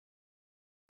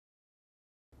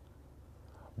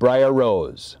BRIAR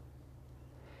Rose.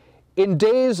 In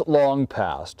days long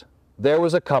past, there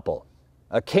was a couple,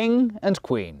 a king and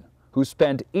queen, who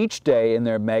spent each day in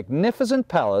their magnificent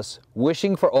palace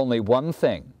wishing for only one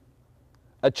thing,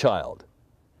 a child.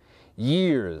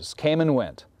 Years came and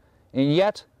went, and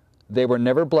yet they were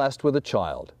never blessed with a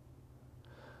child.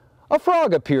 A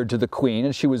frog appeared to the queen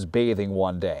as she was bathing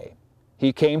one day.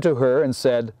 He came to her and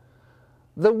said,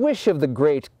 "The wish of the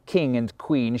great king and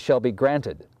queen shall be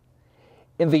granted.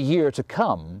 In the year to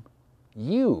come,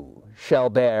 you shall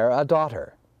bear a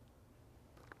daughter."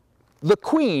 The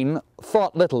queen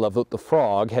thought little of what the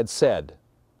frog had said,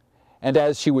 and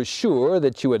as she was sure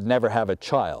that she would never have a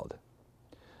child.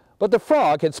 But the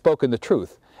frog had spoken the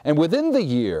truth, and within the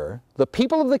year, the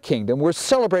people of the kingdom were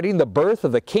celebrating the birth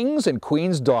of the king's and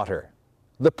queen's daughter,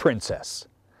 the princess.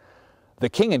 The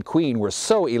king and queen were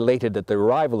so elated at the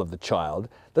arrival of the child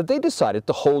that they decided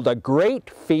to hold a great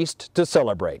feast to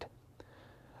celebrate.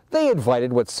 They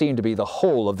invited what seemed to be the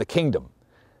whole of the kingdom.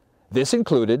 This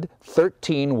included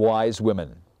 13 wise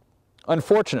women.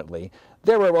 Unfortunately,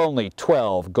 there were only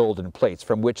 12 golden plates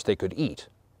from which they could eat.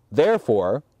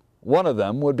 Therefore, one of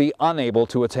them would be unable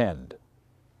to attend.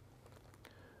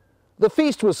 The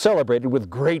feast was celebrated with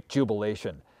great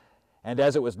jubilation, and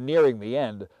as it was nearing the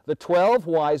end, the 12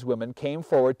 wise women came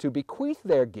forward to bequeath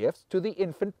their gifts to the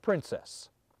infant princess.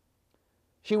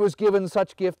 She was given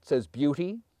such gifts as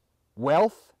beauty,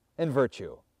 wealth, and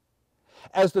virtue.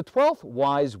 As the 12th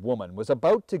wise woman was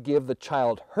about to give the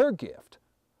child her gift,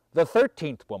 the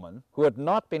 13th woman, who had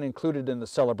not been included in the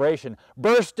celebration,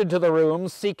 burst into the room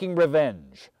seeking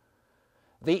revenge.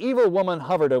 The evil woman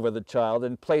hovered over the child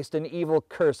and placed an evil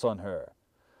curse on her.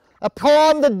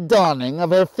 "Upon the dawning of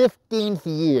her 15th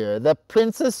year, the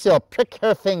princess shall prick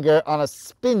her finger on a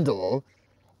spindle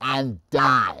and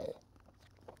die."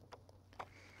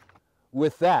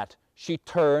 With that, she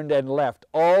turned and left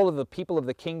all of the people of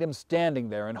the kingdom standing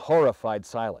there in horrified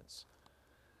silence.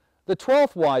 The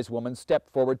 12th wise woman stepped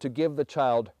forward to give the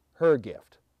child her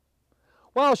gift.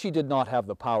 While she did not have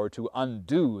the power to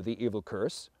undo the evil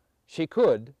curse, she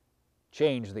could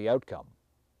change the outcome.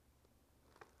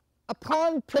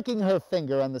 "Upon pricking her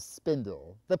finger on the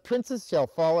spindle, the princess shall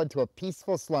fall into a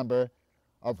peaceful slumber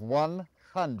of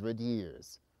 100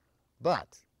 years,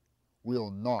 but will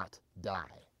not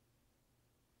die."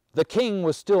 The king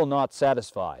was still not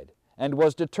satisfied, and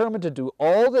was determined to do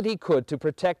all that he could to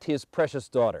protect his precious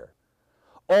daughter.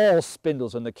 All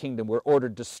spindles in the kingdom were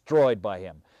ordered destroyed by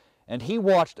him, and he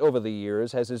watched over the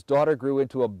years as his daughter grew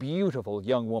into a beautiful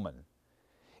young woman.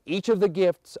 Each of the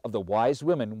gifts of the wise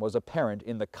women was apparent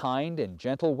in the kind and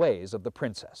gentle ways of the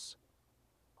princess.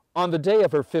 On the day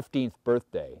of her 15th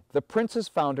birthday, the princess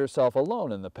found herself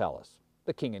alone in the palace,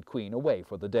 the king and queen away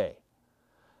for the day.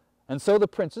 And so the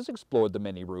princess explored the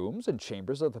many rooms and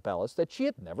chambers of the palace that she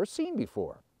had never seen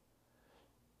before.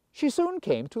 She soon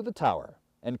came to the tower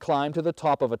and climbed to the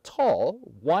top of a tall,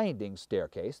 winding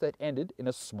staircase that ended in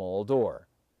a small door.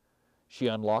 She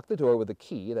unlocked the door with a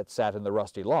key that sat in the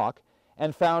rusty lock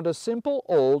and found a simple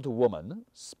old woman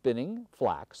spinning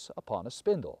flax upon a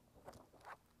spindle.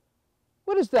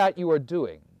 "What is that you are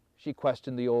doing?" she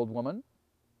questioned the old woman.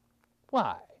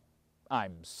 "Why,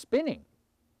 I'm spinning."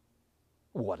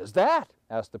 "What is that?"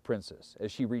 asked the princess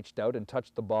as she reached out and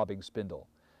touched the bobbing spindle.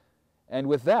 And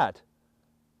with that,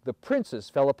 the princess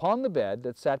fell upon the bed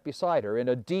that sat beside her in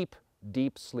a deep,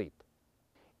 deep sleep.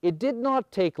 It did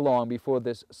not take long before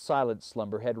this silent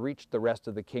slumber had reached the rest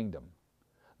of the kingdom.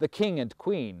 The king and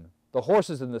queen, the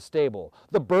horses in the stable,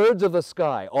 the birds of the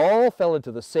sky, all fell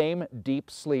into the same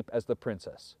deep sleep as the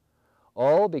princess.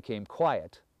 All became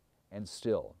quiet and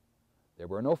still. There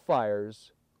were no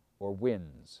fires or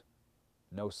winds,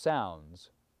 no sounds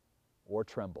or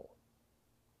tremble.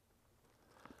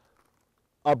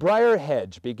 A briar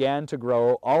hedge began to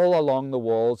grow all along the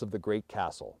walls of the great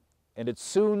castle, and it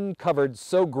soon covered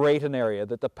so great an area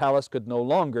that the palace could no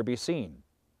longer be seen.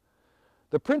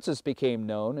 The princess became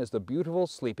known as the beautiful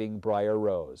sleeping BRIAR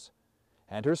Rose,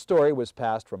 and her story was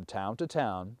passed from town to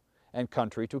town and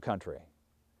country to country.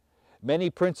 Many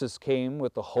princes came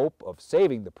with the hope of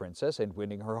saving the princess and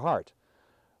winning her heart,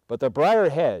 but the briar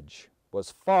hedge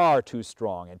was far too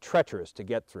strong and treacherous to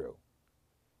get through.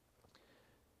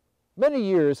 Many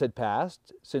years had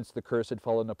passed since the curse had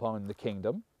fallen upon the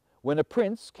kingdom, when a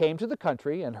prince came to the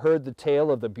country and heard the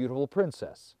tale of the beautiful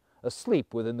princess,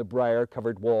 asleep within the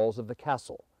briar-covered walls of the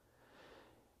castle.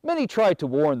 Many tried to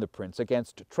warn the prince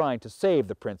against trying to save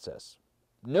the princess.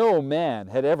 No man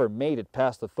had ever made it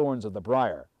past the thorns of the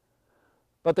briar.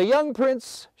 But the young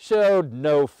prince showed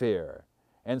no fear,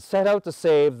 and set out to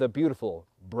save the beautiful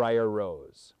BRIAR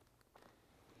Rose.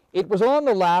 It was on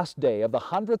the last day of the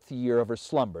 100th year of her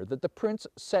slumber that the prince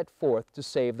set forth to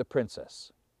save the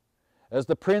princess. As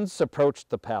the prince approached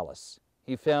the palace,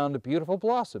 he found beautiful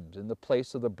blossoms in the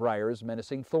place of the briar's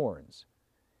menacing thorns.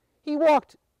 He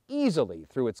walked easily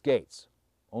through its gates,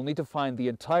 only to find the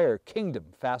entire kingdom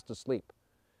fast asleep.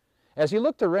 As he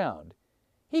looked around,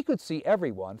 he could see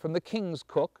everyone from the king's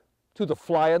cook to the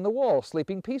fly on the wall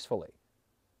sleeping peacefully.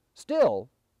 Still,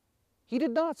 he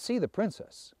did not see the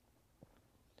princess.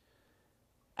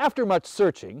 After much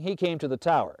searching, he came to the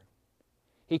tower.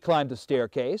 He climbed the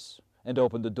staircase and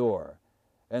opened the door,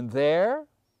 and there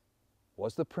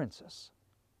was the princess.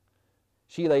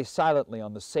 She lay silently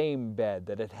on the same bed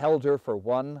that had held her for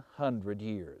 100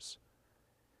 years.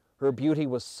 Her beauty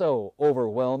was so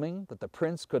overwhelming that the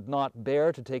prince could not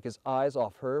bear to take his eyes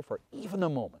off her for even a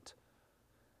moment.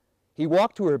 He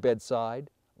walked to her bedside,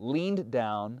 leaned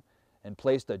down, and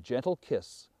placed a gentle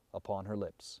kiss upon her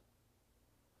lips.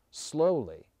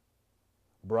 Slowly,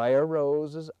 Briar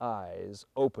Rose's eyes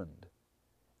opened,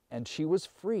 and she was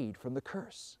freed from the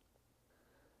curse.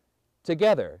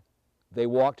 Together, they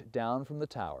walked down from the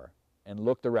tower and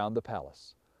looked around the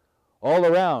palace. All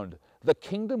around, the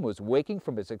kingdom was waking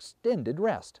from its extended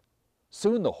rest.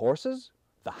 Soon the horses,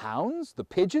 the hounds, the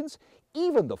pigeons,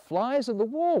 even the flies on the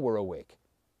wall were awake.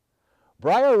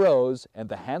 Briar Rose and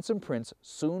the handsome prince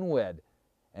soon wed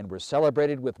and were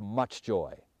celebrated with much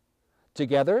joy.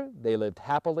 Together, they lived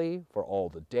happily for all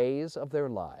the days of their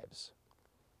lives.